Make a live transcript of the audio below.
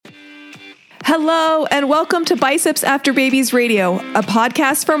Hello, and welcome to Biceps After Babies Radio, a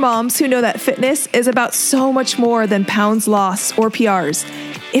podcast for moms who know that fitness is about so much more than pounds lost or PRs.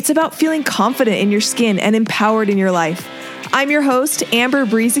 It's about feeling confident in your skin and empowered in your life. I'm your host, Amber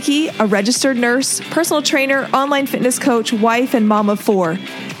Brezicki, a registered nurse, personal trainer, online fitness coach, wife, and mom of 4.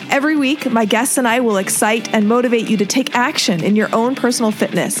 Every week, my guests and I will excite and motivate you to take action in your own personal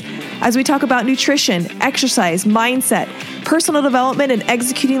fitness as we talk about nutrition, exercise, mindset, personal development, and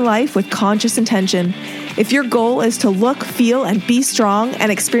executing life with conscious intention. If your goal is to look, feel, and be strong and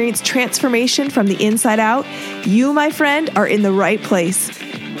experience transformation from the inside out, you, my friend, are in the right place.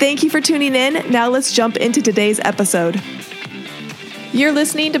 Thank you for tuning in. Now let's jump into today's episode. You're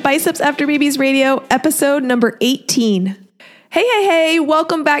listening to Biceps After Babies Radio, episode number 18. Hey,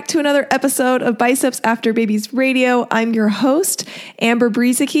 welcome back to another episode of Biceps After Babies Radio. I'm your host, Amber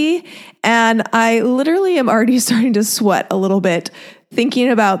Brezicki, and I literally am already starting to sweat a little bit thinking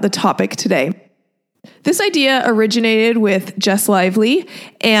about the topic today. This idea originated with Jess Lively,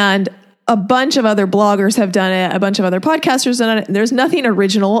 and a bunch of other bloggers have done it. A bunch of other podcasters have done it. There's nothing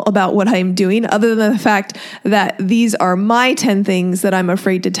original about what I'm doing other than the fact that these are my 10 things that I'm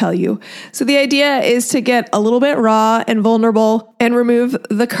afraid to tell you. So the idea is to get a little bit raw and vulnerable and remove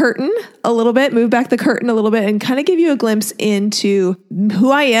the curtain a little bit, move back the curtain a little bit, and kind of give you a glimpse into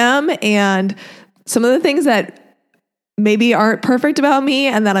who I am and some of the things that maybe aren't perfect about me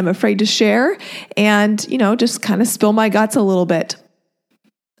and that I'm afraid to share, and, just kind of spill my guts a little bit.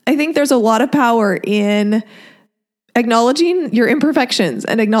 I think there's a lot of power in acknowledging your imperfections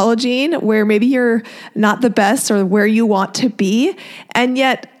and acknowledging where maybe you're not the best or where you want to be, and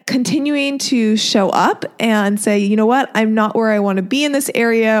yet continuing to show up and say, you know what, I'm not where I want to be in this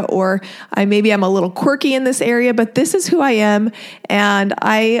area, or maybe I'm a little quirky in this area, but this is who I am, and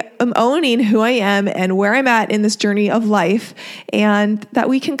I am owning who I am and where I'm at in this journey of life, and that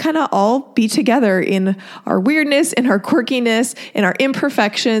we can kind of all be together in our weirdness, in our quirkiness, in our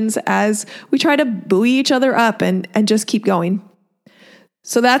imperfections as we try to buoy each other up and just keep going.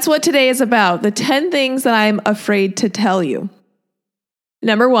 So that's what today is about, the 10 things that I'm afraid to tell you.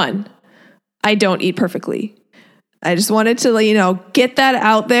 Number 1, I don't eat perfectly. I just wanted to get that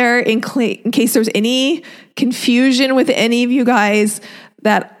out there in case there's any confusion with any of you guys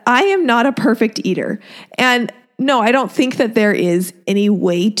that I am not a perfect eater. And no, I don't think that there is any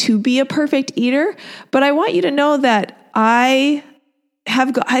way to be a perfect eater, but I want you to know that I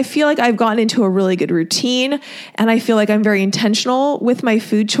feel like I've gotten into a really good routine, and I feel like I'm very intentional with my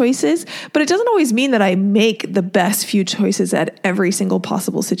food choices, but it doesn't always mean that I make the best food choices at every single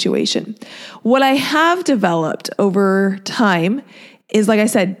possible situation. What I have developed over time is, like I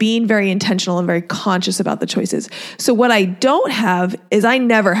said, being very intentional and very conscious about the choices. So what I don't have is I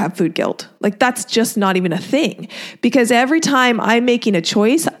never have food guilt. That's just not even a thing, because every time I'm making a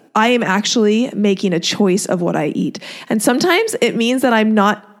choice, I am actually making a choice of what I eat. And sometimes it means that I'm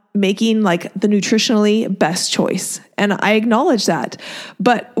not making the nutritionally best choice. And I acknowledge that.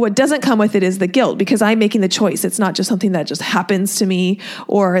 But what doesn't come with it is the guilt, because I'm making the choice. It's not just something that just happens to me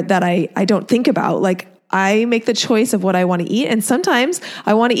or that I don't think about. I make the choice of what I want to eat. And sometimes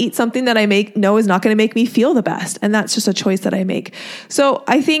I want to eat something that I know is not going to make me feel the best. And that's just a choice that I make. So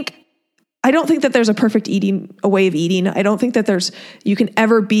I don't think that there's a perfect way of eating. I don't think that you can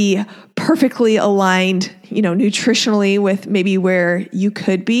ever be perfectly aligned, nutritionally with maybe where you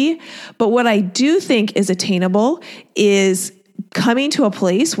could be. But what I do think is attainable is coming to a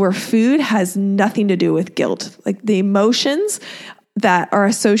place where food has nothing to do with guilt. The emotions that are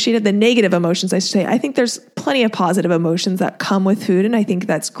associated, the negative emotions, I should say. I think there's plenty of positive emotions that come with food, and I think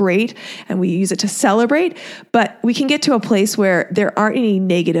that's great, and we use it to celebrate, but we can get to a place where there aren't any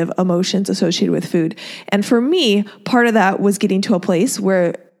negative emotions associated with food. And for me, part of that was getting to a place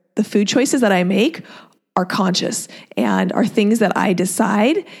where the food choices that I make are conscious and are things that I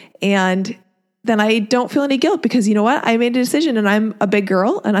decide, and then I don't feel any guilt, because you know what? I made a decision, and I'm a big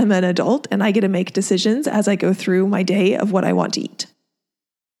girl and I'm an adult, and I get to make decisions as I go through my day of what I want to eat.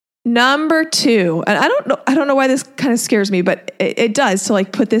 Number 2, and I don't know why this kind of scares me, but it does to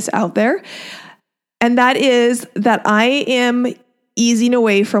put this out there. And that is that I am easing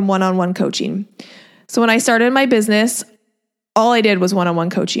away from one-on-one coaching. So when I started my business, all I did was one-on-one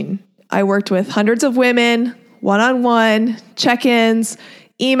coaching. I worked with hundreds of women, one-on-one, check-ins,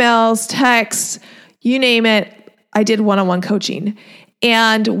 emails, texts, you name it. I did one-on-one coaching.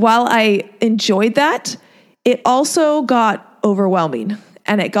 And while I enjoyed that, it also got overwhelming.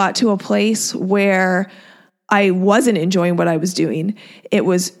 And it got to a place where I wasn't enjoying what I was doing. It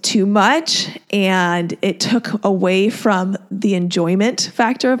was too much and it took away from the enjoyment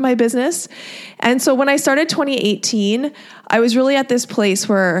factor of my business. And so when I started 2018, I was really at this place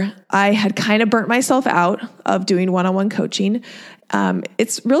where I had kind of burnt myself out of doing one-on-one coaching.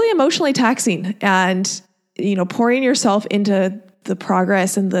 It's really emotionally taxing, and, pouring yourself into the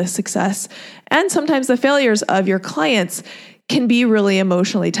progress and the success and sometimes the failures of your clients can be really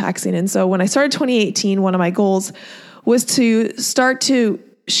emotionally taxing. And so when I started 2018, one of my goals was to start to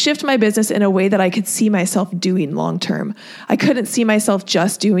shift my business in a way that I could see myself doing long-term. I couldn't see myself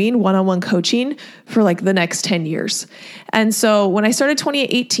just doing one-on-one coaching for like the next 10 years. And so when I started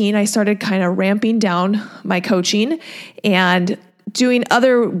 2018, I started kind of ramping down my coaching and doing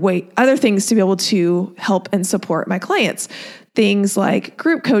other things to be able to help and support my clients. Things like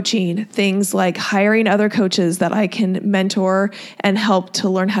group coaching, things like hiring other coaches that I can mentor and help to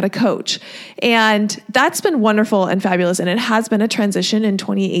learn how to coach. And that's been wonderful and fabulous. And it has been a transition in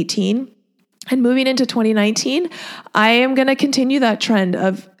 2018. And moving into 2019, I am going to continue that trend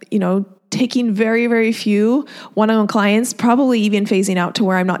of, taking very, very few one-on-one clients, probably even phasing out to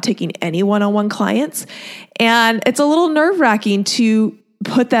where I'm not taking any one-on-one clients. And it's a little nerve-wracking to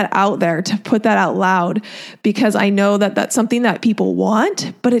put that out there, to put that out loud, because I know that that's something that people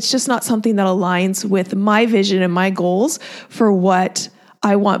want, but it's just not something that aligns with my vision and my goals for what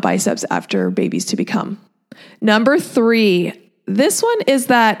I want Biceps After Babies to become. Number 3, this one is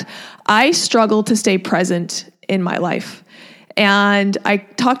that I struggle to stay present in my life. And I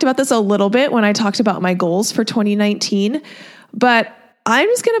talked about this a little bit when I talked about my goals for 2019, but I'm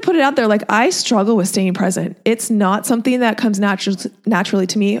just going to put it out there. Like, I struggle with staying present. It's not something that comes naturally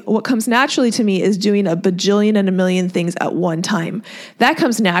to me. What comes naturally to me is doing a bajillion and a million things at one time. That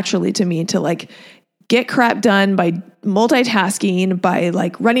comes naturally to me, to like get crap done by multitasking, by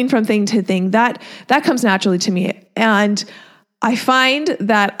like running from thing to thing. That comes naturally to me. And I find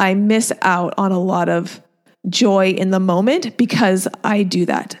that I miss out on a lot of joy in the moment because I do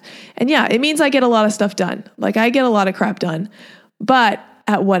that. And yeah, it means I get a lot of stuff done. Like, I get a lot of crap done. But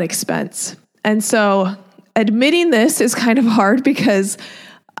at what expense? And so admitting this is kind of hard because,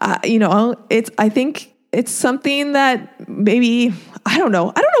 I think it's something that maybe, I don't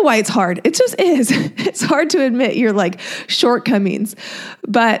know why it's hard. It just is. It's hard to admit your like shortcomings,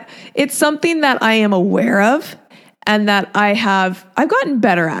 but it's something that I am aware of and that I've gotten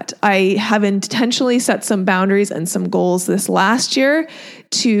better at. I have intentionally set some boundaries and some goals this last year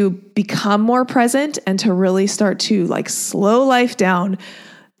to become more present and to really start to like slow life down,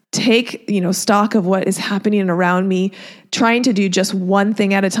 take, stock of what is happening around me, trying to do just one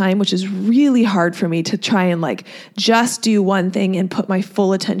thing at a time, which is really hard for me to try and like just do one thing and put my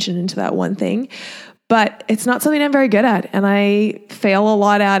full attention into that one thing. But it's not something I'm very good at, and I fail a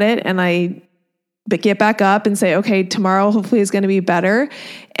lot at it, and I get back up and say, okay, tomorrow hopefully is going to be better.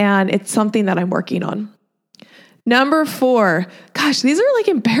 And it's something that I'm working on. Number 4, gosh, these are like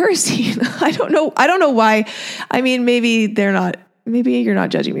embarrassing. I don't know why. I mean, maybe you're not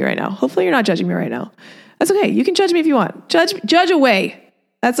judging me right now. Hopefully you're not judging me right now. That's okay. You can judge me if you want. Judge away.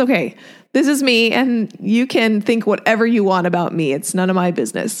 That's okay. This is me, and you can think whatever you want about me. It's none of my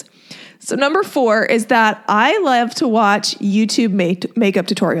business. So number 4 is that I love to watch YouTube makeup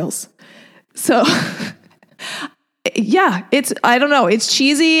tutorials. So yeah, I don't know. It's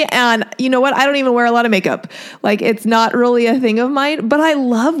cheesy. And you know what? I don't even wear a lot of makeup. Like, it's not really a thing of mine, but I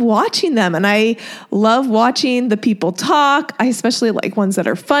love watching them. And I love watching the people talk. I especially like ones that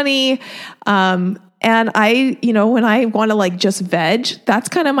are funny. And I, when I want to like just veg, that's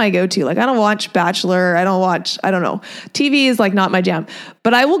kind of my go-to. Like, I don't watch Bachelor. I don't know. TV is like not my jam,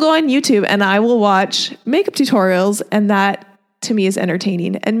 but I will go on YouTube and I will watch makeup tutorials, and that to me is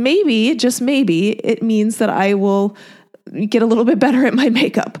entertaining. And maybe, just maybe, it means that I will get a little bit better at my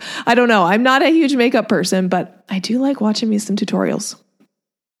makeup. I don't know. I'm not a huge makeup person, but I do like watching me some tutorials.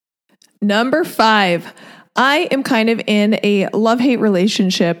 Number 5, I am kind of in a love-hate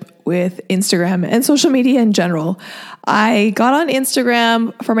relationship with Instagram and social media in general. I got on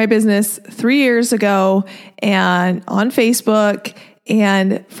Instagram for my business 3 years ago and on Facebook.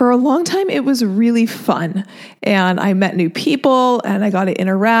 And for a long time, it was really fun. And I met new people and I got to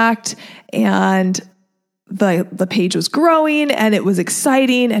interact, and the page was growing and it was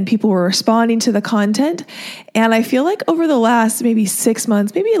exciting and people were responding to the content. And I feel like over the last maybe 6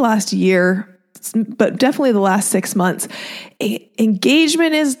 months, maybe last year, but definitely the last 6 months,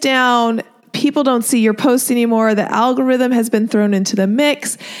 engagement is down. People don't see your posts anymore. The algorithm has been thrown into the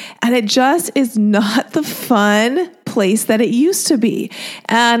mix, and it just is not the fun place that it used to be.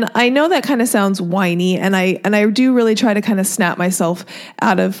 And I know that kind of sounds whiny, and I do really try to kind of snap myself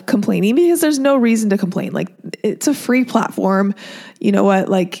out of complaining, because there's no reason to complain. Like, it's a free platform. You know what?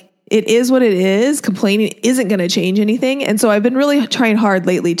 Like, it is what it is. Complaining isn't going to change anything. And so I've been really trying hard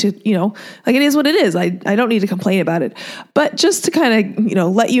lately to, like, it is what it is. I don't need to complain about it. But just to kind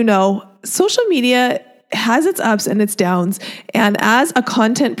of, let you know, social media has its ups and its downs. And as a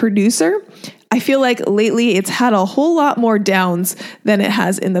content producer, I feel like lately it's had a whole lot more downs than it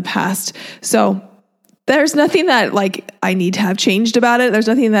has in the past. So there's nothing that like I need to have changed about it. There's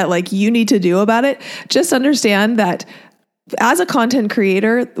nothing that like you need to do about it. Just understand that as a content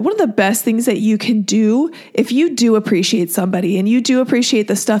creator, one of the best things that you can do, if you do appreciate somebody and you do appreciate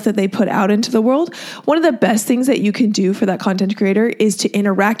the stuff that they put out into the world, one of the best things that you can do for that content creator is to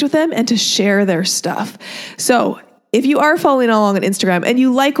interact with them and to share their stuff. So if you are following along on Instagram and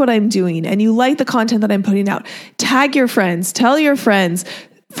you like what I'm doing and you like the content that I'm putting out, tag your friends, tell your friends,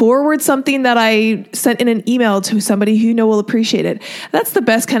 forward something that I sent in an email to somebody who you know will appreciate it. That's the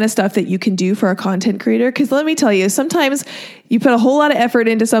best kind of stuff that you can do for a content creator. Because let me tell you, sometimes you put a whole lot of effort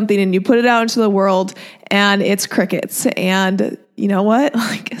into something and you put it out into the world and it's crickets. And you know what?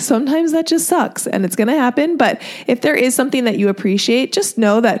 Like, sometimes that just sucks and it's going to happen. But if there is something that you appreciate, just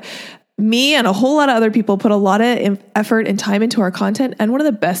know that me and a whole lot of other people put a lot of effort and time into our content. And one of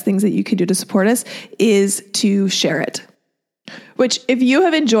the best things that you can do to support us is to share it. Which, if you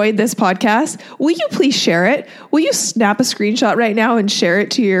have enjoyed this podcast, will you please share it? Will you snap a screenshot right now and share it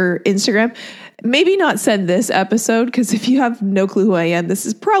to your Instagram? Maybe not send this episode, because if you have no clue who I am, this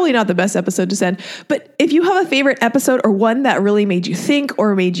is probably not the best episode to send. But if you have a favorite episode or one that really made you think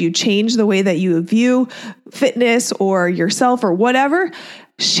or made you change the way that you view fitness or yourself or whatever,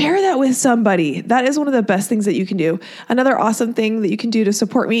 share that with somebody. That is one of the best things that you can do. Another awesome thing that you can do to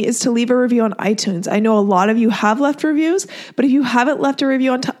support me is to leave a review on iTunes. I know a lot of you have left reviews, but if you haven't left a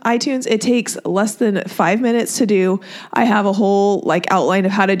review on iTunes, it takes less than 5 minutes to do. I have a whole outline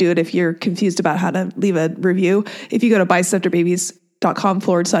of how to do it if you're confused about how to leave a review. If you go to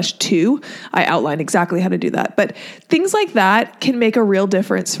bicepsafterbabies.com/2, I outline exactly how to do that. But things like that can make a real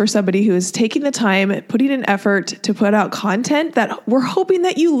difference for somebody who is taking the time, putting in effort to put out content that we're hoping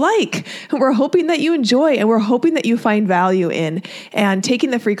that you like, and we're hoping that you enjoy, and we're hoping that you find value in, and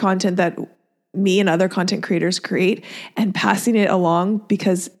taking the free content that me and other content creators create and passing it along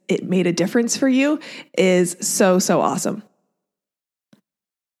because it made a difference for you is so, so awesome.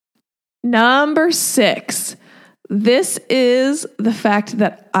 Number 6. This is the fact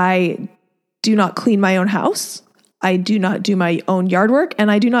that I do not clean my own house. I do not do my own yard work, and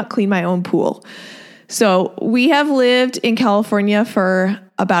I do not clean my own pool. So we have lived in California for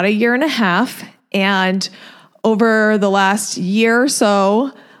about 1.5 years. And over the last year or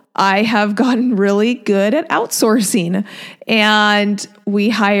so, I have gotten really good at outsourcing. And we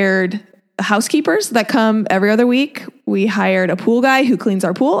hired housekeepers that come every other week. We hired a pool guy who cleans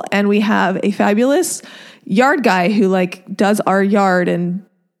our pool, and we have a fabulous yard guy who does our yard and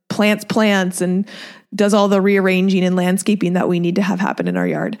plants and does all the rearranging and landscaping that we need to have happen in our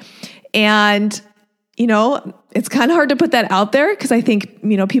yard. And, it's kind of hard to put that out there because I think,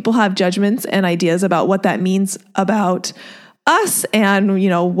 people have judgments and ideas about what that means about us and,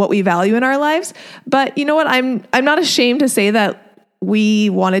 what we value in our lives. But you know what? I'm not ashamed to say that we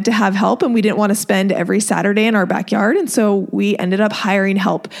wanted to have help and we didn't want to spend every Saturday in our backyard. And so we ended up hiring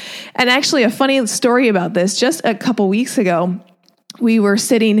help. And actually, a funny story about this, just a couple weeks ago, we were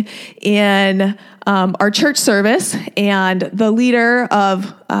sitting in our church service, and the leader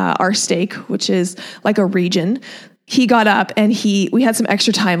of our stake, which is like a region, he got up and we had some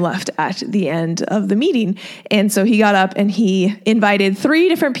extra time left at the end of the meeting. And so he got up and he invited 3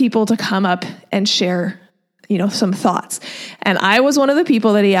 different people to come up and share some thoughts. And I was one of the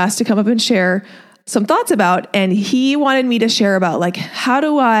people that he asked to come up and share some thoughts about. And he wanted me to share about how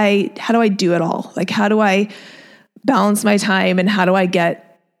do I do it all? How do I balance my time and how do I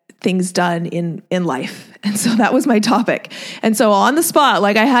get things done in life? And so that was my topic. And so on the spot,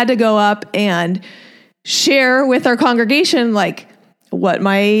 I had to go up and share with our congregation, what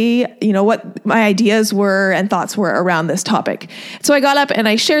my ideas were and thoughts were around this topic. So I got up and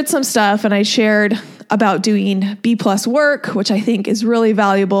I shared some stuff, and I shared about doing B+ work, which I think is really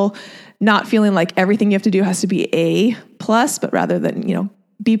valuable, not feeling like everything you have to do has to be A+, but rather than,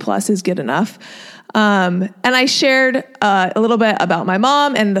 B+ is good enough. And I shared a little bit about my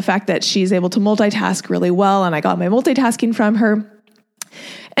mom and the fact that she's able to multitask really well, and I got my multitasking from her.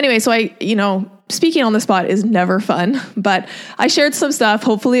 Anyway, so speaking on the spot is never fun, but I shared some stuff.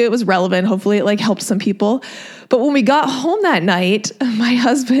 Hopefully it was relevant. Hopefully it helped some people. But when we got home that night, my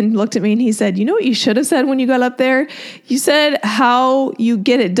husband looked at me and he said, you know what you should have said when you got up there? You said how you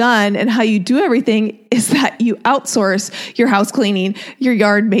get it done and how you do everything is that you outsource your house cleaning, your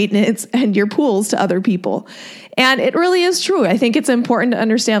yard maintenance, and your pools to other people. And it really is true. I think it's important to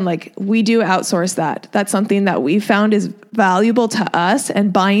understand, like, we do outsource that. That's something that we found is valuable to us,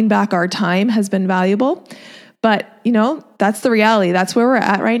 and buying back our time has been valuable. But, that's the reality. That's where we're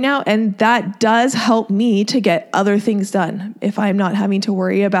at right now. And that does help me to get other things done. If I'm not having to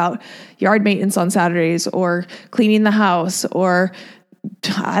worry about yard maintenance on Saturdays or cleaning the house or,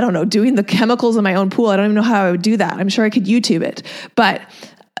 I don't know, doing the chemicals in my own pool. I don't even know how I would do that. I'm sure I could YouTube it. But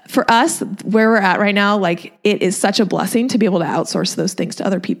for us, where we're at right now, like, it is such a blessing to be able to outsource those things to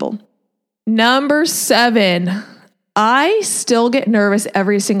other people. Number 7, I still get nervous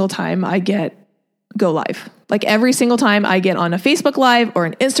every single time I go live. Like, every single time I get on a Facebook Live or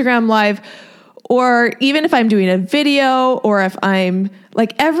an Instagram Live, or even if I'm doing a video, or if I'm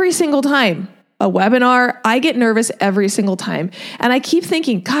like, every single time a webinar, I get nervous every single time. And I keep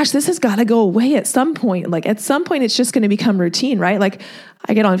thinking, gosh, this has got to go away at some point. Like, at some point, it's just going to become routine, right? Like,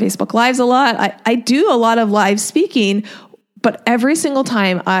 I get on Facebook Lives a lot. I do a lot of live speaking, but every single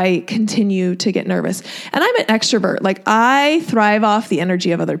time I continue to get nervous. And I'm an extrovert. Like, I thrive off the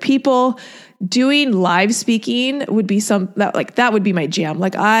energy of other people. Doing live speaking would be that would be my jam.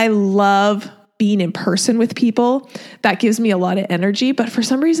 Like, I love being in person with people. That gives me a lot of energy. But for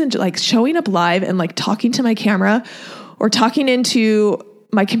some reason, like, showing up live and like talking to my camera or talking into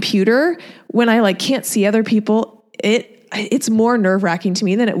my computer when I like can't see other people, it's more nerve-wracking to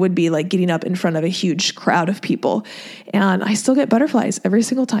me than it would be like getting up in front of a huge crowd of people. And I still get butterflies every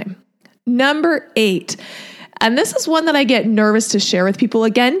single time. Number 8. And this is one that I get nervous to share with people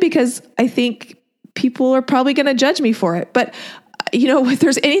again, because I think people are probably going to judge me for it. But, if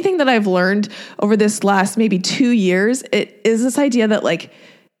there's anything that I've learned over this last maybe 2 years, it is this idea that, like,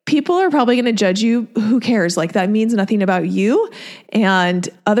 people are probably going to judge you. Who cares? Like, that means nothing about you, and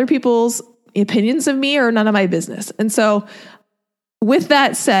other people's opinions of me are none of my business. And so with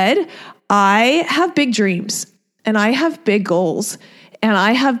that said, I have big dreams and I have big goals. And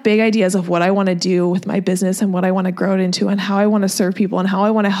I have big ideas of what I want to do with my business and what I want to grow it into and how I want to serve people and how I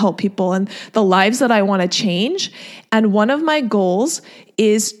want to help people and the lives that I want to change. And one of my goals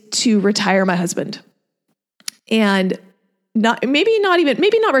is to retire my husband. And maybe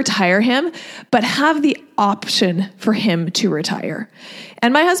not retire him, but have the option for him to retire.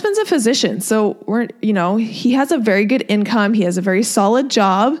 And my husband's a physician. So he has a very good income. He has a very solid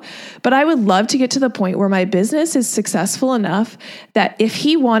job, but I would love to get to the point where my business is successful enough that if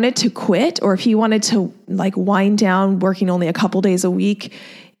he wanted to quit, or if he wanted to like wind down working only a couple days a week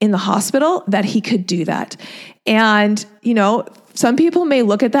in the hospital, that he could do that. And, some people may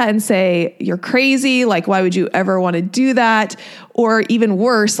look at that and say, you're crazy. Like, why would you ever want to do that? Or even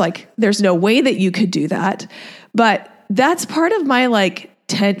worse, like, there's no way that you could do that. But that's part of my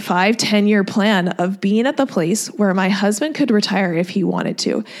 10-year plan of being at the place where my husband could retire if he wanted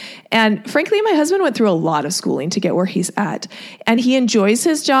to. And frankly, my husband went through a lot of schooling to get where he's at, and he enjoys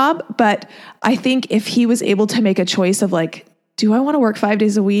his job. But I think if he was able to make a choice of like, do I want to work 5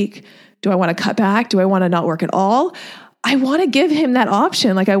 days a week? Do I want to cut back? Do I want to not work at all? I want to give him that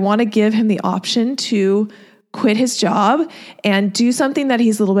option. Like, I want to give him the option to quit his job and do something that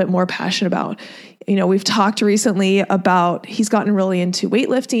he's a little bit more passionate about. We've talked recently about he's gotten really into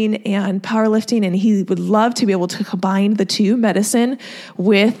weightlifting and powerlifting, and he would love to be able to combine the two, medicine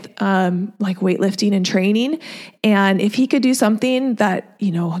with like weightlifting and training. And if he could do something that,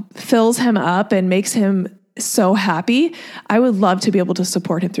 fills him up and makes him so happy, I would love to be able to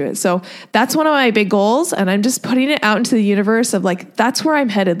support him through it. So that's one of my big goals. And I'm just putting it out into the universe of like, that's where I'm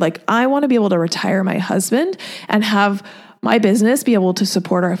headed. Like, I want to be able to retire my husband and have my business be able to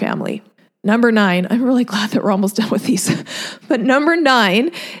support our family. Number 9, I'm really glad that we're almost done with these. But number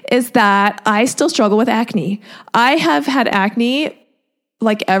 9 is that I still struggle with acne. I have had acne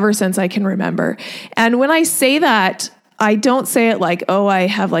like ever since I can remember. And when I say that, I don't say it like, oh, I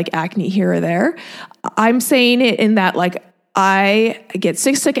have like acne here or there. I'm saying it in that like, I get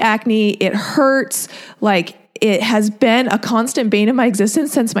cystic acne. It hurts. Like, it has been a constant bane of my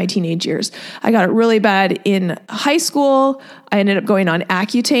existence since my teenage years. I got it really bad in high school. I ended up going on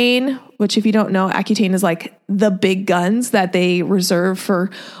Accutane, which, if you don't know, Accutane is like the big guns that they reserve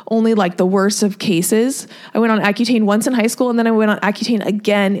for only like the worst of cases. I went on Accutane once in high school, and then I went on Accutane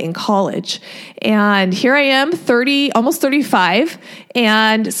again in college. And here I am, almost 35,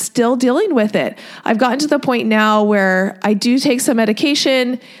 and still dealing with it. I've gotten to the point now where I do take some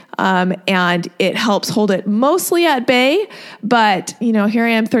medication. And it helps hold it mostly at bay. But, here I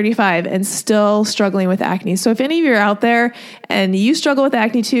am 35 and still struggling with acne. So if any of you are out there and you struggle with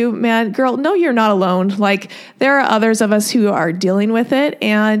acne too, man, girl, no, you're not alone. Like there are others of us who are dealing with it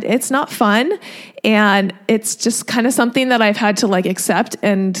and it's not fun. And it's just kind of something that I've had to accept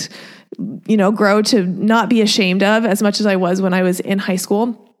and, grow to not be ashamed of as much as I was when I was in high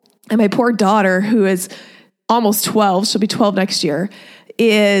school. And my poor daughter, who is almost 12, she'll be 12 next year,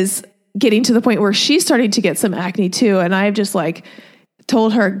 is getting to the point where she's starting to get some acne too. And I've just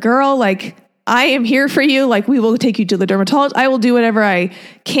told her, girl, I am here for you. We will take you to the dermatologist. I will do whatever I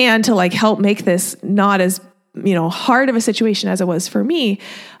can to help make this not as, hard of a situation as it was for me.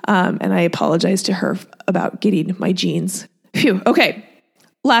 And I apologize to her about getting my genes. Phew. Okay.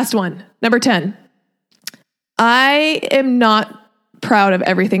 Last one, number 10. I am not proud of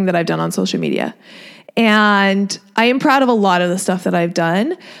everything that I've done on social media. And I am proud of a lot of the stuff that I've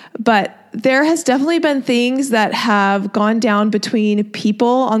done, but there has definitely been things that have gone down between people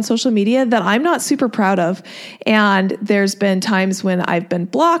on social media that I'm not super proud of. And there's been times when I've been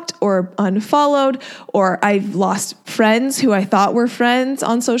blocked or unfollowed, or I've lost friends who I thought were friends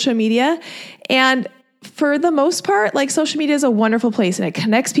on social media. And for the most part, social media is a wonderful place and it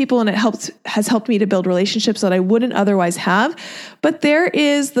connects people and has helped me to build relationships that I wouldn't otherwise have. But there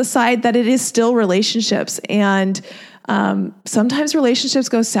is the side that it is still relationships, and sometimes relationships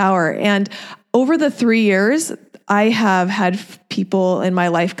go sour. And over the 3 years, I have had people in my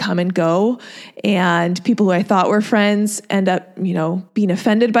life come and go, and people who I thought were friends end up, being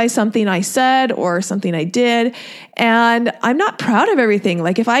offended by something I said or something I did. And I'm not proud of everything.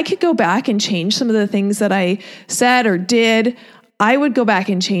 If I could go back and change some of the things that I said or did, I would go back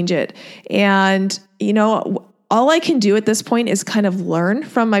and change it. And, all I can do at this point is kind of learn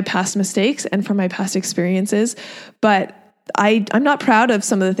from my past mistakes and from my past experiences. But I'm not proud of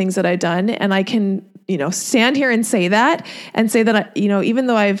some of the things that I've done. And I can, stand here and say that, even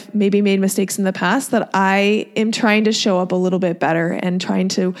though I've maybe made mistakes in the past, that I am trying to show up a little bit better and trying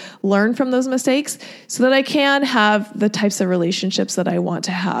to learn from those mistakes so that I can have the types of relationships that I want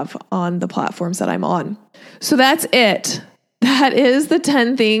to have on the platforms that I'm on. So that's it. That is the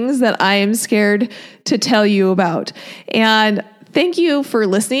 10 things that I am scared to tell you about. And thank you for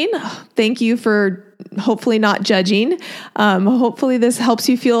listening. Thank you for hopefully not judging. Hopefully this helps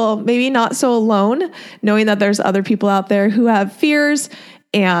you feel maybe not so alone, knowing that there's other people out there who have fears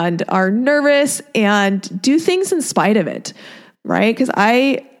and are nervous and do things in spite of it, right? Because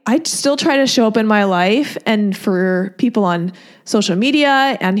I still try to show up in my life and for people on social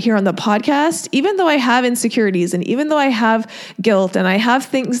media and here on the podcast, even though I have insecurities and even though I have guilt and I have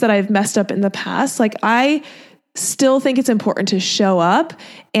things that I've messed up in the past, I still think it's important to show up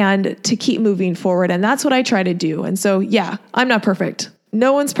and to keep moving forward. And that's what I try to do. And so, yeah, I'm not perfect.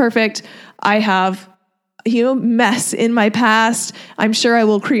 No one's perfect. I have, mess in my past. I'm sure I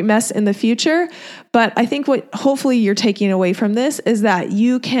will create mess in the future. But I think what hopefully you're taking away from this is that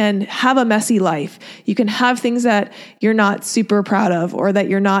you can have a messy life. You can have things that you're not super proud of or that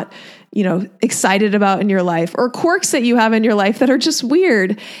you're not excited about in your life, or quirks that you have in your life that are just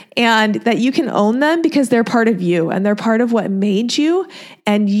weird, and that you can own them because they're part of you and they're part of what made you,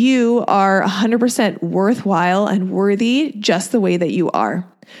 and you are 100% worthwhile and worthy just the way that you are.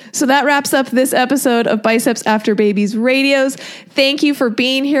 So that wraps up this episode of Biceps After Babies Radios. Thank you for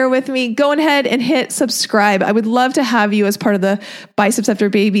being here with me. Go ahead and hit subscribe. I would love to have you as part of the Biceps After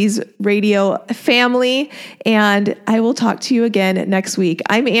Babies Radio family. And I will talk to you again next week.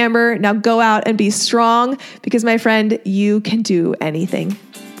 I'm Amber. Now go out and be strong because, my friend, you can do anything.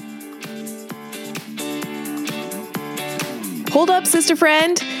 Hold up, sister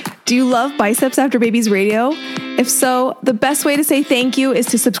friend. Do you love Biceps After Babies Radio? If so, the best way to say thank you is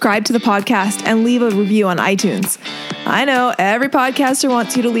to subscribe to the podcast and leave a review on iTunes. I know every podcaster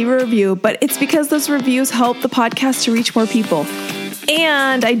wants you to leave a review, but it's because those reviews help the podcast to reach more people.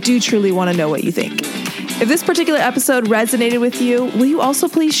 And I do truly want to know what you think. If this particular episode resonated with you, will you also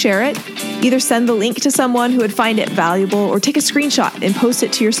please share it? Either send the link to someone who would find it valuable, or take a screenshot and post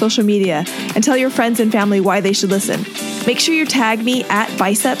it to your social media and tell your friends and family why they should listen. Make sure you tag me at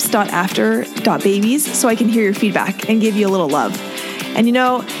biceps.after.babies so I can hear your feedback and give you a little love. And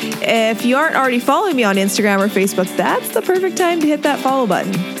if you aren't already following me on Instagram or Facebook, that's the perfect time to hit that follow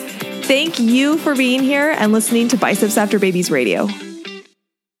button. Thank you for being here and listening to Biceps After Babies Radio.